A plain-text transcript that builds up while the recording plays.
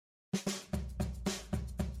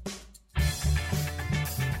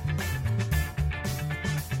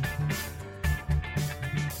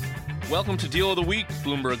Welcome to Deal of the Week,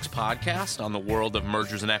 Bloomberg's podcast on the world of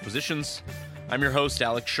mergers and acquisitions. I'm your host,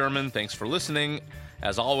 Alex Sherman. Thanks for listening.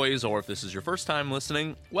 As always, or if this is your first time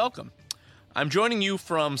listening, welcome. I'm joining you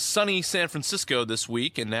from sunny San Francisco this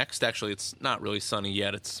week and next. Actually, it's not really sunny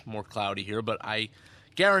yet. It's more cloudy here, but I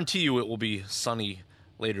guarantee you it will be sunny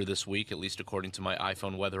later this week, at least according to my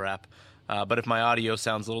iPhone weather app. But if my audio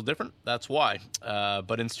sounds a little different, that's why.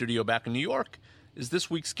 But in studio back in New York is this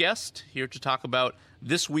week's guest, here to talk about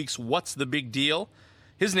this week's What's the Big Deal?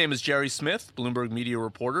 His name is Gerry Smith, Bloomberg media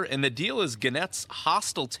reporter, and the deal is Gannett's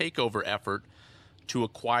hostile takeover effort to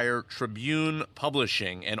acquire Tribune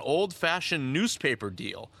Publishing, an old-fashioned newspaper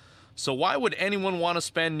deal. So why would anyone want to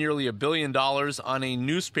spend nearly $1 billion on a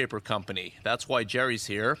newspaper company? That's why Gerry's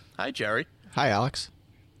here. Hi, Gerry. Hi, Alex.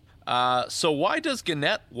 So why does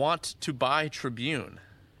Gannett want to buy Tribune?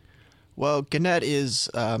 Well, Gannett is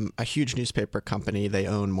a huge newspaper company. They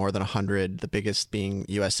own more than 100, the biggest being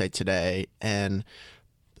USA Today. And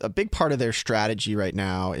a big part of their strategy right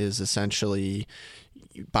now is essentially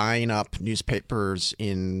buying up newspapers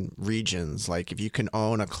in regions. Like if you can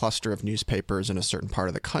own a cluster of newspapers in a certain part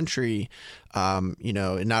of the country,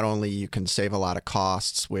 not only you can save a lot of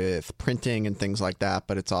costs with printing and things like that,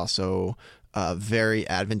 but it's also very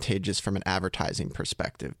advantageous from an advertising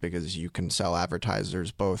perspective because you can sell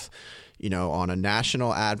advertisers both, on a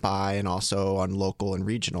national ad buy and also on local and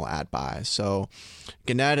regional ad buy. So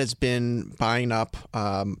Gannett has been buying up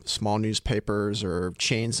small newspapers or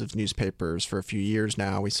chains of newspapers for a few years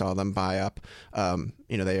now. We saw them buy up,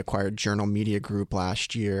 they acquired Journal Media Group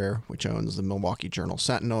last year, which owns the Milwaukee Journal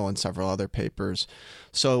Sentinel and several other papers.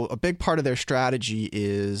 So a big part of their strategy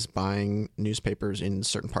is buying newspapers in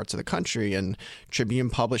certain parts of the country. And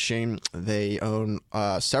Tribune Publishing, they own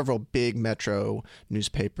several big metro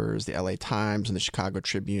newspapers. The LA Times and the Chicago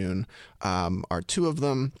Tribune are two of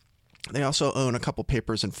them. They also own a couple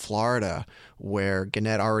papers in Florida where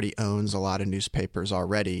Gannett already owns a lot of newspapers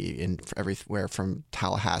already in everywhere from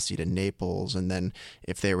Tallahassee to Naples. And then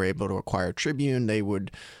if they were able to acquire Tribune, they would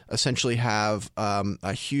essentially have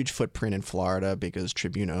a huge footprint in Florida because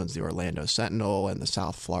Tribune owns the Orlando Sentinel and the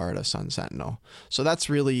South Florida Sun Sentinel. So that's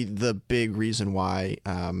really the big reason why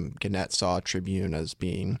Gannett saw Tribune as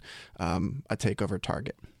being a takeover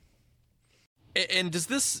target. And does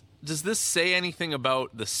this say anything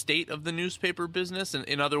about the state of the newspaper business? And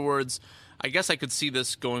in other words, I guess I could see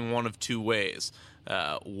this going one of two ways.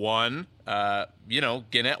 One,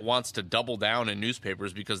 Gannett wants to double down in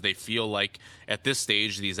newspapers because they feel like at this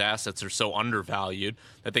stage these assets are so undervalued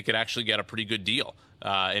that they could actually get a pretty good deal.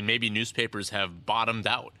 And maybe newspapers have bottomed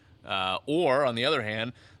out. Or, on the other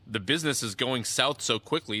hand, the business is going south so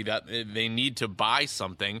quickly that they need to buy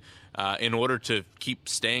something in order to keep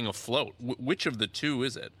staying afloat. Which of the two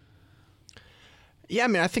is it? Yeah,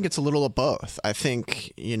 I think it's a little of both. I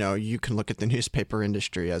think, you can look at the newspaper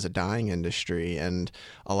industry as a dying industry, and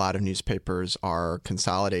a lot of newspapers are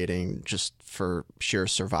consolidating just for sheer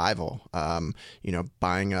survival,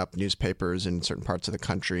 buying up newspapers in certain parts of the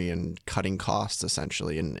country and cutting costs,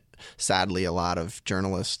 essentially. And sadly, a lot of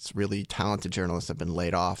journalists, really talented journalists, have been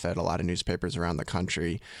laid off at a lot of newspapers around the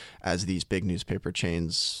country as these big newspaper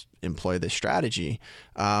chains employ this strategy.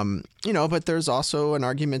 But there's also an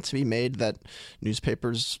argument to be made that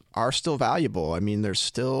newspapers are still valuable. They're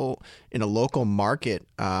still in a local market.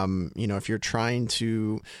 If you're trying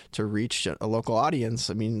to reach a local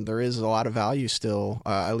audience, there is a lot of value still,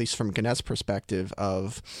 at least from Gannett's perspective,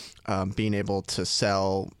 of being able to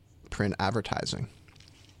sell print advertising.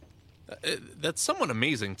 That's somewhat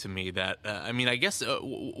amazing to me that, I guess,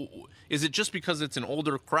 is it just because it's an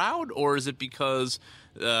older crowd, or is it because,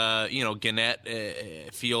 Gannett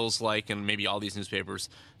feels like, and maybe all these newspapers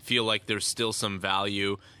feel like there's still some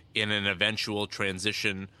value in an eventual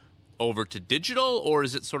transition over to digital, or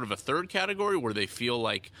is it sort of a third category where they feel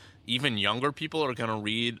like even younger people are going to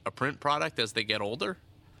read a print product as they get older?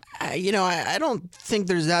 I don't think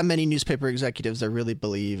there's that many newspaper executives that really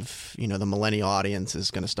believe, the millennial audience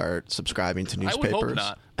is going to start subscribing to newspapers. I would hope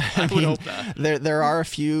not. I would hope not. There are a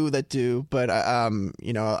few that do, but I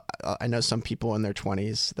know some people in their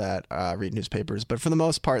 20s that read newspapers, but for the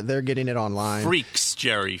most part, they're getting it online. Freaks,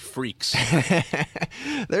 Gerry, freaks.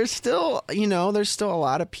 There's still a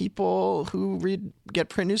lot of people who get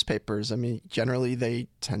print newspapers. Generally they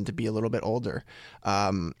tend to be a little bit older,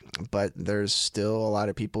 but there's still a lot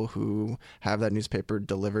of people who have that newspaper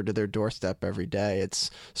delivered to their doorstep every day. It's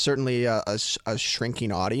certainly a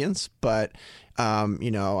shrinking audience, but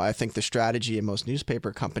I think the strategy in most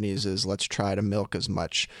newspaper companies is let's try to milk as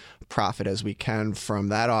much profit as we can from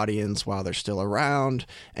that audience while they're still around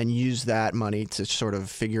and use that money to sort of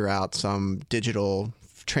figure out some digital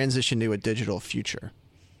transition to a digital future.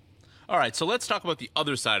 All right, so let's talk about the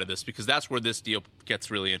other side of this, because that's where this deal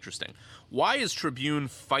gets really interesting. Why is Tribune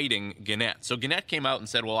fighting Gannett? So Gannett came out and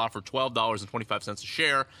said, we'll offer $12.25 a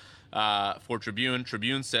share for Tribune.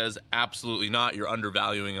 Tribune says, absolutely not. You're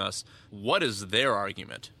undervaluing us. What is their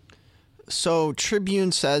argument? So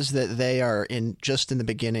Tribune says that they are just in the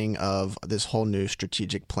beginning of this whole new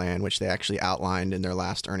strategic plan, which they actually outlined in their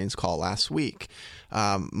last earnings call last week.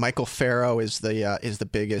 Michael Farrow is the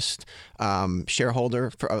biggest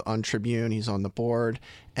shareholder on Tribune. He's on the board,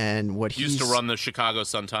 and what he used to run the Chicago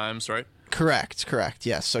Sun-Times, right? Correct.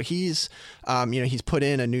 Yes. So he's put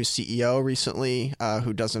in a new CEO recently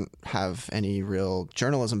who doesn't have any real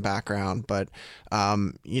journalism background, but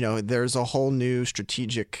there's a whole new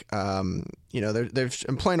strategic. They're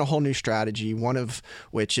employing a whole new strategy. One of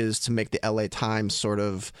which is to make the LA Times sort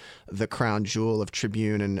of the crown jewel of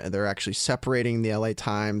Tribune, and they're actually separating the LA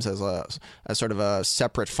Times as sort of a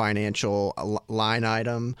separate financial line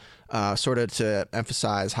item, sort of to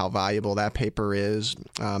emphasize how valuable that paper is.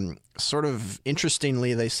 Sort of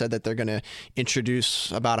interestingly, they said that they're going to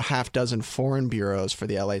introduce about a half dozen foreign bureaus for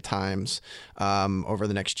the LA Times over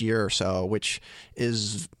the next year or so, which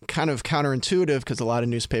is kind of counterintuitive because a lot of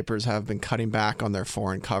newspapers have been cutting back on their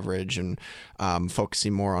foreign coverage and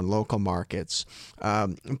focusing more on local markets.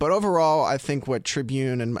 But overall, I think what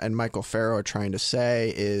Tribune and Michael Farrow are trying to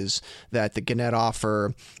say is that the Gannett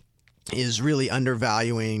offer is really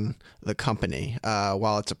undervaluing the company.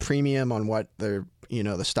 While it's a premium on what the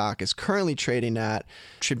stock is currently trading at,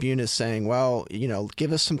 Tribune is saying, well,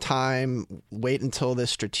 give us some time, wait until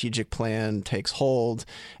this strategic plan takes hold,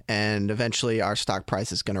 and eventually our stock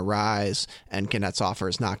price is going to rise, and Gannett's offer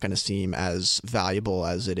is not going to seem as valuable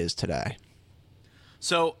as it is today.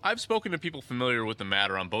 So I've spoken to people familiar with the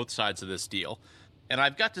matter on both sides of this deal, and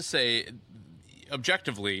I've got to say,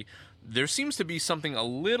 objectively, there seems to be something a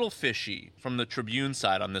little fishy from the Tribune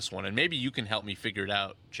side on this one, and maybe you can help me figure it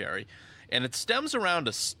out, Gerry. And it stems around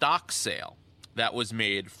a stock sale that was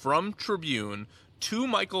made from Tribune to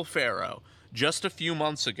Michael Farrow just a few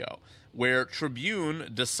months ago, where Tribune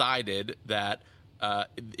decided that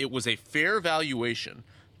it was a fair valuation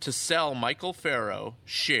to sell Michael Farrow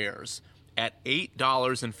shares at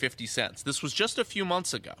 $8.50. This was just a few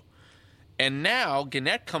months ago. And now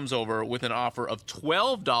Gannett comes over with an offer of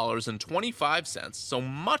 $12.25, so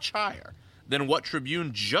much higher than what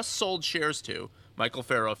Tribune just sold shares to Michael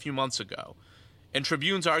Farrow a few months ago. And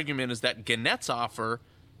Tribune's argument is that Gannett's offer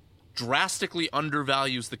drastically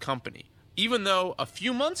undervalues the company, even though a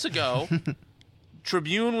few months ago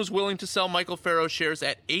Tribune was willing to sell Michael Farrow shares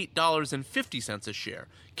at $8.50 a share.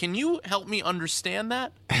 Can you help me understand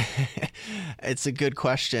that? It's a good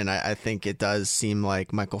question. I think it does seem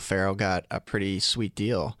like Michael Farrow got a pretty sweet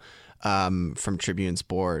deal from Tribune's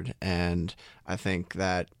board. And I think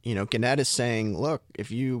that, Gannett is saying, look,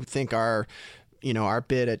 if you think our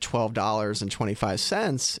bid at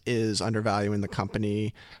 $12.25 is undervaluing the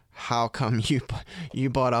company, how come you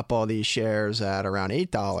bought up all these shares at around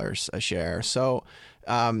 $8 a share? So,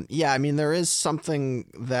 there is something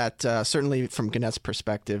that certainly from Gannett's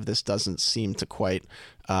perspective, this doesn't seem to quite,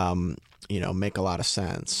 make a lot of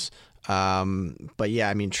sense.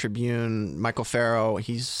 Tribune, Michael Farrow,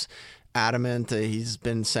 he's adamant. He's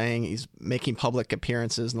been saying he's making public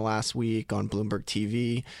appearances in the last week on Bloomberg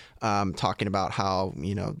TV, talking about how,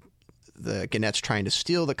 the Gannett's trying to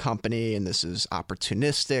steal the company and this is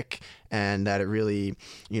opportunistic and that it really,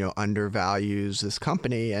 undervalues this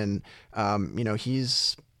company. And,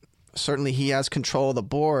 he's certainly, he has control of the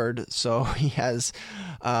board. So he has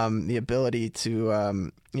the ability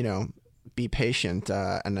to, be patient.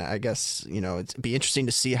 And I guess, it'd be interesting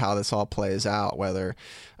to see how this all plays out, whether,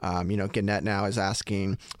 Gannett now is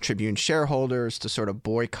asking Tribune shareholders to sort of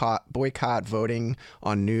boycott voting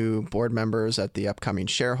on new board members at the upcoming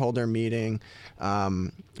shareholder meeting. It's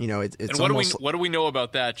and what do we know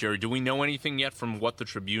about that, Gerry? Do we know anything yet from what the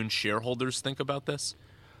Tribune shareholders think about this?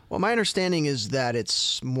 Well, my understanding is that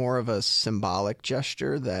it's more of a symbolic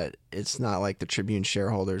gesture, that it's not like the Tribune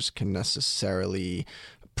shareholders can necessarily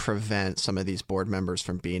prevent some of these board members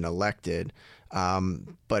from being elected.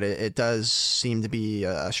 But it does seem to be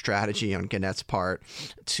a strategy on Gannett's part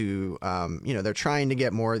to, they're trying to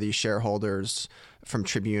get more of these shareholders from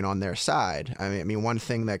Tribune on their side. I mean, one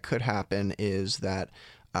thing that could happen is that,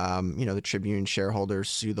 the Tribune shareholders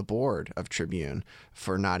sue the board of Tribune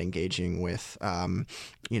for not engaging with,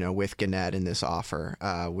 with Gannett in this offer,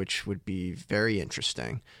 which would be very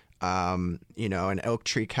interesting. And Oak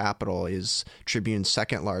Tree Capital is Tribune's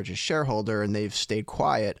second largest shareholder, and they've stayed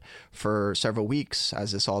quiet for several weeks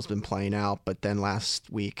as this all's been playing out. But then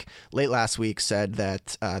late last week, said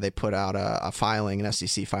that they put out a filing, an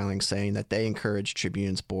SEC filing, saying that they encouraged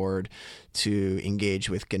Tribune's board to engage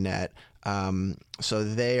with Gannett. So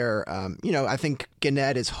they're, I think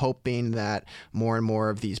Gannett is hoping that more and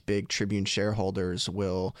more of these big Tribune shareholders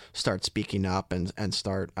will start speaking up and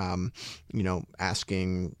start,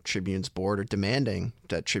 asking Tribune's board or demanding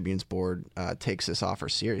that Tribune's board takes this offer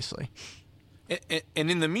seriously.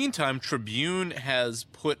 And in the meantime, Tribune has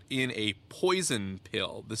put in a poison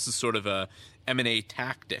pill. This is sort of a M&A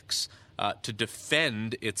tactics to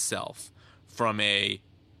defend itself from a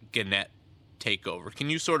Gannett takeover.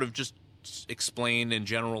 Can you sort of just explain in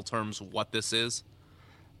general terms what this is?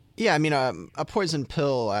 Yeah, I mean, a poison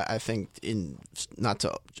pill, I think, not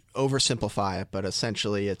to oversimplify it, but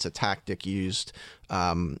essentially it's a tactic used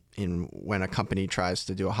in when a company tries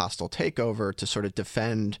to do a hostile takeover to sort of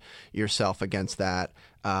defend yourself against that,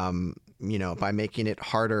 by making it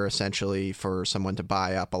harder, essentially, for someone to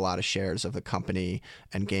buy up a lot of shares of the company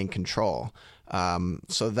and gain control.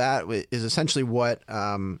 So that is essentially what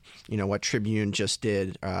Tribune just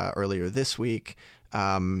did earlier this week.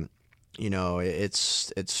 It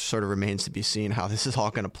sort of remains to be seen how this is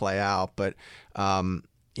all going to play out, but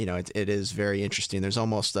it is very interesting. There's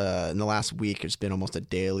almost in the last week, there's been almost a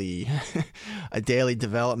daily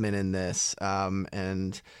development in this,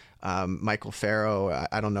 and Michael Farrow,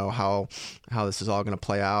 I don't know how this is all going to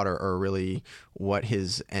play out or really what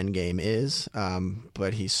his end game is,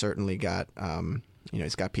 but he's certainly got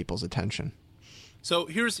he's got people's attention. So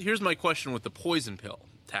here's my question with the poison pill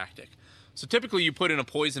tactic. So typically you put in a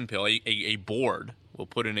poison pill, a board will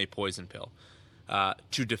put in a poison pill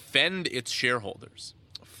to defend its shareholders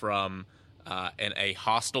from a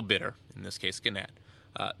hostile bidder, in this case Gannett,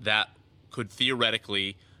 that could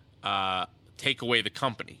theoretically take away the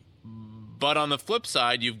company. But on the flip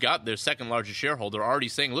side, you've got their second largest shareholder already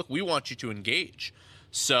saying, look, we want you to engage.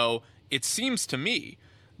 So it seems to me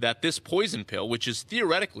that this poison pill, which is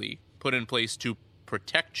theoretically put in place to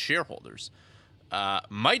protect shareholders,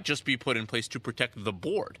 might just be put in place to protect the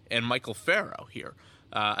board and Michael Farrow here.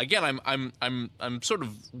 Again, I'm sort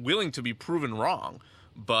of willing to be proven wrong,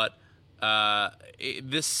 but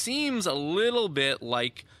this seems a little bit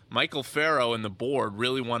like Michael Farrow and the board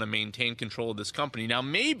really want to maintain control of this company. Now,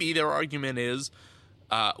 maybe their argument is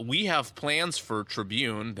we have plans for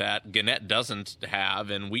Tribune that Gannett doesn't have,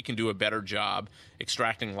 and we can do a better job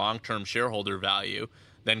extracting long-term shareholder value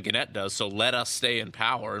than Gannett does, so let us stay in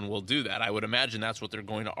power, and we'll do that. I would imagine that's what they're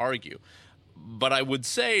going to argue. But I would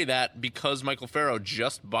say that because Michael Farrow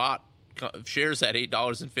just bought shares at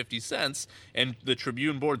 $8.50, and the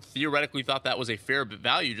Tribune board theoretically thought that was a fair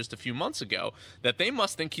value just a few months ago, that they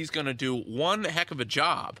must think he's going to do one heck of a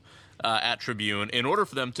job at Tribune in order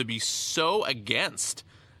for them to be so against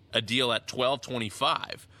a deal at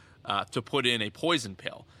 $12.25 to put in a poison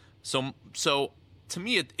pill. So to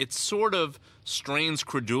me, it sort of strains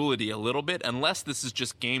credulity a little bit, unless this is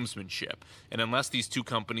just gamesmanship, and unless these two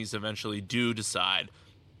companies eventually do decide,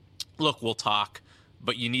 look, we'll talk,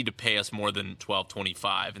 but you need to pay us more than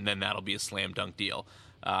 $12.25, and then that'll be a slam dunk deal.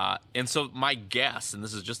 And so my guess, and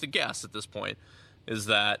this is just a guess at this point, is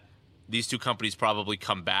that these two companies probably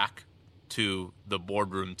come back to the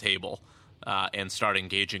boardroom table and start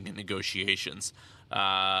engaging in negotiations.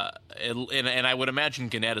 And I would imagine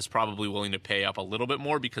Gannett is probably willing to pay up a little bit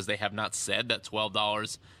more because they have not said that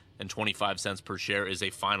 $12.25 per share is a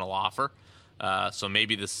final offer. So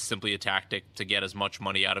maybe this is simply a tactic to get as much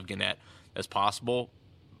money out of Gannett as possible.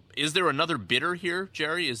 Is there another bidder here,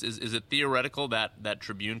 Gerry? Is it theoretical that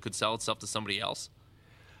Tribune could sell itself to somebody else?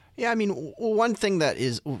 Yeah, I mean, one thing that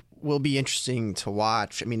will be interesting to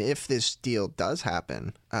watch, I mean, if this deal does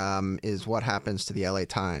happen, is what happens to the LA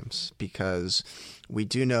Times, because we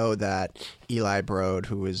do know that Eli Broad,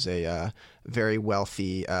 who is a very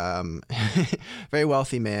wealthy man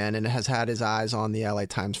and has had his eyes on the LA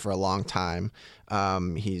Times for a long time.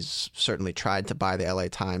 He's certainly tried to buy the LA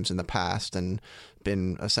Times in the past and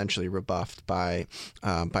been essentially rebuffed by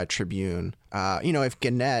Tribune. If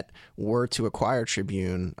Gannett were to acquire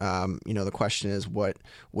Tribune, the question is, what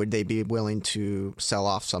would they be willing to sell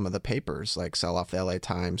off some of the papers, like sell off the LA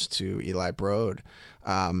Times to Eli Broad?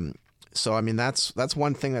 So, I mean, that's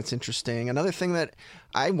one thing that's interesting. Another thing that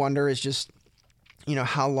I wonder is just,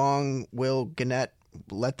 how long will Gannett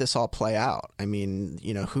let this all play out? I mean,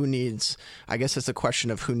 I guess it's a question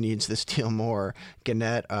of who needs this deal more,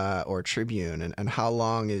 Gannett or Tribune, and how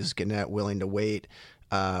long is Gannett willing to wait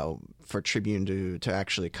for Tribune to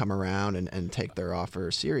actually come around and take their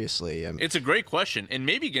offer seriously? It's a great question, and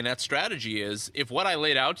maybe Gannett's strategy is, if what I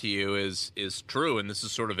laid out to you is true, and this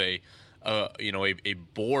is sort of a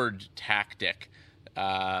board tactic.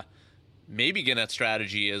 Maybe Gannett's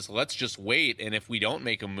strategy is, let's just wait, and if we don't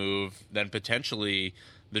make a move, then potentially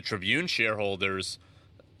the Tribune shareholders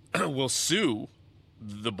will sue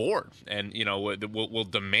the board, and will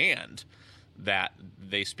demand that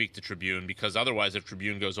they speak to Tribune, because otherwise, if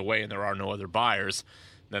Tribune goes away and there are no other buyers,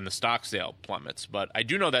 then the stock sale plummets. But I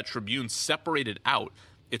do know that Tribune separated out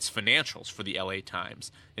its financials for the LA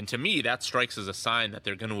Times, and to me, that strikes as a sign that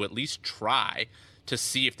they're going to at least try to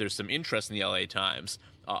see if there's some interest in the LA Times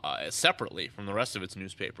separately from the rest of its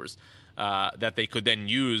newspapers, that they could then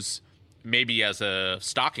use maybe as a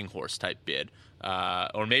stalking horse type bid,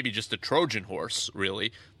 or maybe just a Trojan horse,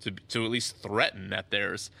 really, to at least threaten that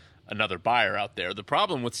there's another buyer out there. The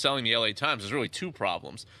problem with selling the LA Times, there's really two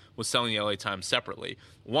problems with selling the LA Times separately.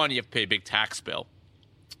 One, you have to pay a big tax bill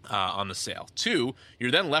on the sale. Two,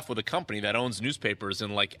 you're then left with a company that owns newspapers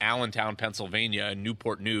in like Allentown, Pennsylvania, and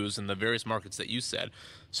Newport News, and the various markets that you said.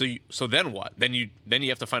 So then what? Then you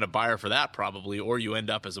have to find a buyer for that probably, or you end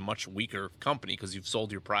up as a much weaker company because you've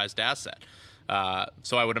sold your prized asset.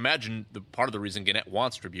 So I would imagine part of the reason Gannett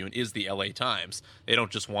wants Tribune is the LA Times. They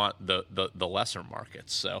don't just want the lesser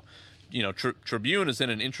markets. So, Tribune is in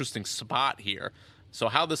an interesting spot here. So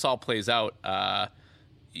how this all plays out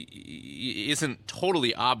isn't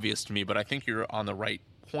totally obvious to me, but I think you're on the right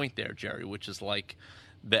point there, Gerry, which is like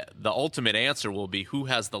the ultimate answer will be who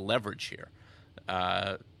has the leverage here.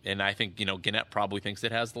 And I think, Gannett probably thinks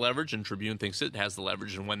it has the leverage, and Tribune thinks it has the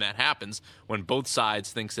leverage. And when that happens, when both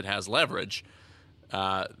sides thinks it has leverage,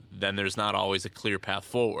 then there's not always a clear path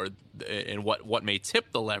forward. And what may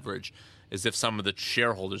tip the leverage is if some of the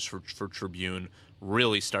shareholders for Tribune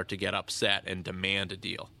really start to get upset and demand a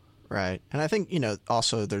deal. Right. And I think,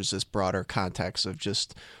 also there's this broader context of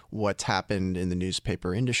just what's happened in the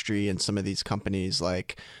newspaper industry, and some of these companies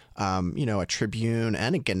like, a Tribune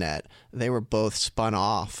and a Gannett, they were both spun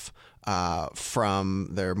off from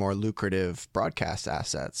their more lucrative broadcast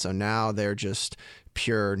assets. So now they're just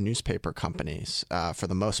pure newspaper companies for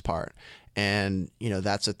the most part. And,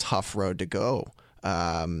 that's a tough road to go.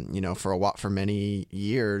 For many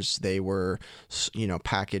years, they were,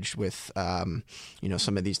 packaged with, some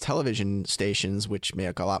of these television stations, which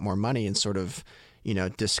make a lot more money, and sort of,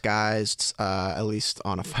 disguised, at least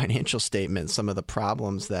on a financial statement, some of the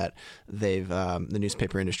problems that the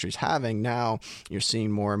newspaper industry is having. Now you're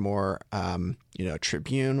seeing more and more,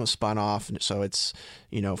 Tribune was spun off. So it's,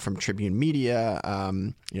 from Tribune Media,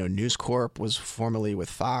 News Corp was formerly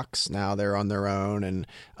with Fox. Now they're on their own. And,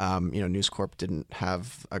 News Corp didn't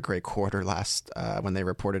have a great quarter when they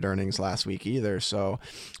reported earnings last week either. So,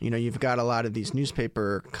 you've got a lot of these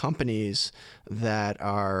newspaper companies that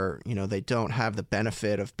are, they don't have the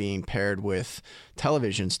benefit of being paired with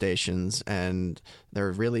television stations, and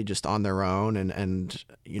they're really just on their own. And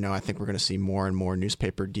I think we're going to see more and more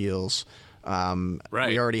newspaper deals. Right.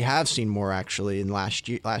 We already have seen more actually in last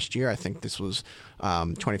year. I think this was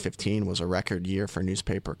 2015 was a record year for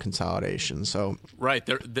newspaper consolidation. So right,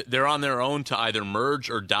 they're on their own to either merge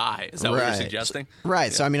or die. Is that what you're suggesting?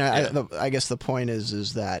 Right. Yeah. So I mean, I guess the point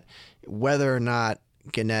is that whether or not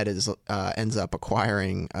Gannett ends up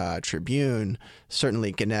acquiring Tribune,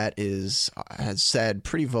 certainly Gannett has said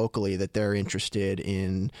pretty vocally that they're interested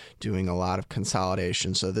in doing a lot of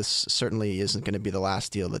consolidation. So this certainly isn't going to be the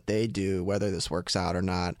last deal that they do, whether this works out or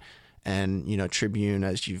not. And, Tribune,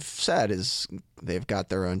 as you've said, they've got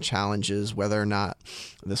their own challenges. Whether or not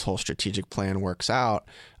this whole strategic plan works out,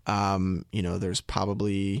 there's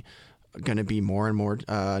probably going to be more and more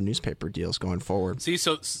newspaper deals going forward. See,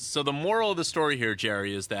 so the moral of the story here,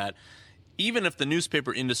 Gerry, is that even if the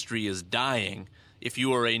newspaper industry is dying, if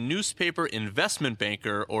you are a newspaper investment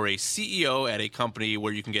banker or a CEO at a company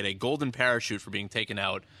where you can get a golden parachute for being taken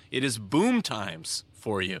out, it is boom times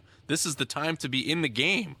for you. This is the time to be in the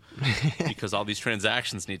game because all these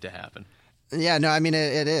transactions need to happen. Yeah, no, I mean,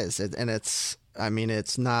 it is.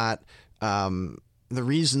 It's not... the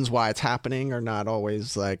reasons why it's happening are not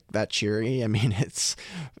always like that cheery. I mean, it's,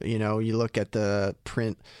 you look at the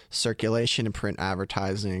print circulation and print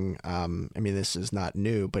advertising. This is not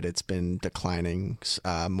new, but it's been declining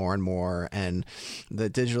more and more. And the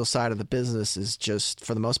digital side of the business is just,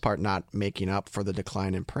 for the most part, not making up for the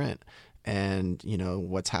decline in print. And,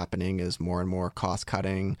 what's happening is more and more cost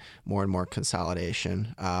cutting, more and more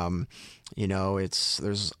consolidation.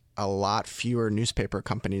 There's a lot fewer newspaper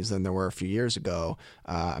companies than there were a few years ago.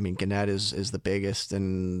 Gannett is the biggest,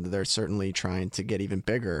 and they're certainly trying to get even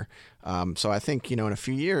bigger. So I think, in a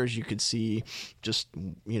few years you could see just,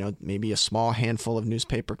 maybe a small handful of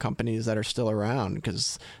newspaper companies that are still around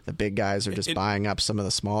because the big guys are just buying up some of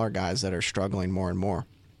the smaller guys that are struggling more and more.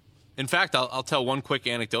 In fact, I'll tell one quick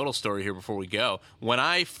anecdotal story here before we go. When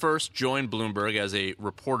I first joined Bloomberg as a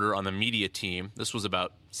reporter on the media team, this was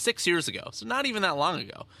about 6 years ago, so not even that long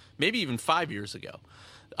ago, maybe even 5 years ago.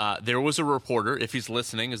 There was a reporter, if he's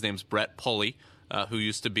listening, his name's Brett Pulley, who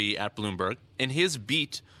used to be at Bloomberg, and his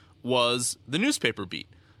beat was the newspaper beat.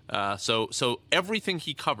 So everything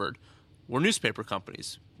he covered were newspaper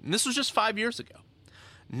companies. And this was just 5 years ago.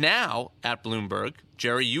 Now at Bloomberg,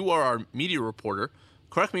 Gerry, you are our media reporter.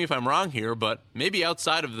 Correct me if I'm wrong here, but maybe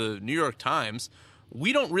outside of the New York Times,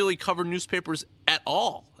 we don't really cover newspapers at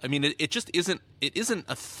all. I mean, it just isn't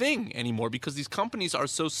a thing anymore because these companies are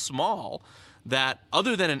so small that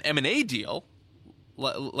other than an M&A deal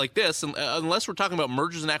like this, unless we're talking about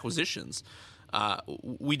mergers and acquisitions,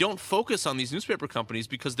 we don't focus on these newspaper companies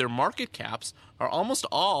because their market caps are almost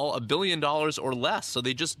all $1 billion or less. So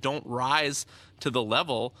they just don't rise to the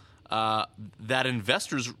level that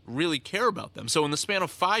investors really care about them. So in the span of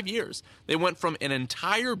 5 years, they went from an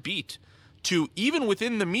entire beat to, even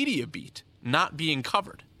within the media beat, not being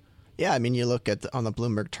covered. Yeah, you look at on the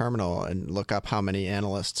Bloomberg terminal and look up how many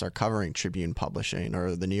analysts are covering Tribune Publishing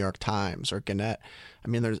or the New York Times or Gannett.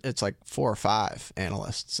 It's like 4 or 5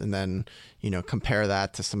 analysts, and then compare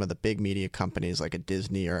that to some of the big media companies like a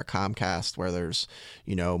Disney or a Comcast where there's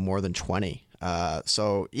more than 20. I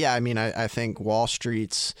think Wall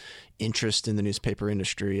Street's interest in the newspaper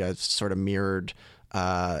industry has sort of mirrored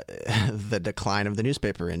the decline of the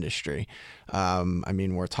newspaper industry.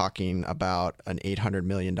 We're talking about an $800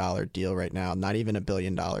 million deal right now, not even $1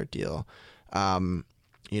 billion deal.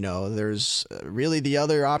 There's really the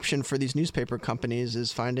other option for these newspaper companies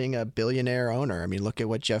is finding a billionaire owner. Look at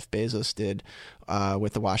what Jeff Bezos did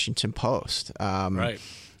with the Washington Post. Right.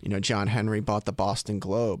 John Henry bought the Boston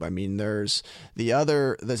Globe. There's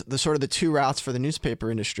the sort of the two routes for the newspaper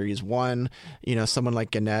industry is one, someone like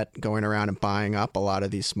Gannett going around and buying up a lot of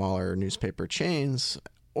these smaller newspaper chains,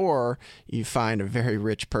 or you find a very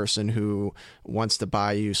rich person who wants to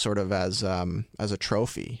buy you sort of as a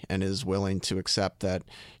trophy and is willing to accept that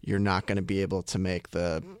you're not going to be able to make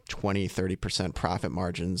the 20-30% profit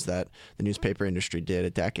margins that the newspaper industry did a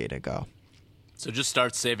decade ago. So just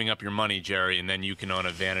start saving up your money, Gerry, and then you can own a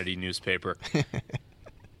vanity newspaper.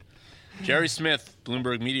 Gerry Smith,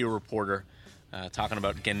 Bloomberg media reporter, talking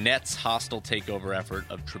about Gannett's hostile takeover effort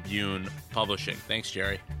of Tribune Publishing. Thanks,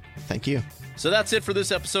 Gerry. Thank you. So that's it for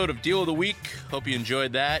this episode of Deal of the Week. Hope you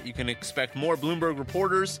enjoyed that. You can expect more Bloomberg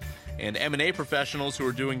reporters and M&A professionals who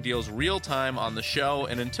are doing deals real-time on the show.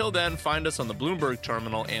 And until then, find us on the Bloomberg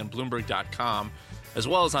terminal and Bloomberg.com, as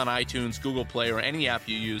well as on iTunes, Google Play, or any app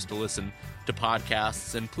you use to listen to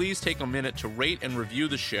podcasts. And please take a minute to rate and review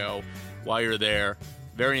the show while you're there.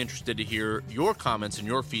 Very interested to hear your comments and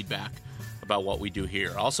your feedback about what we do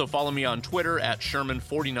here. Also follow me on Twitter at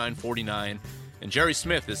Sherman4949, and Gerry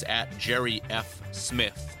Smith is at Gerry F.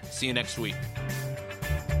 Smith. See you next week.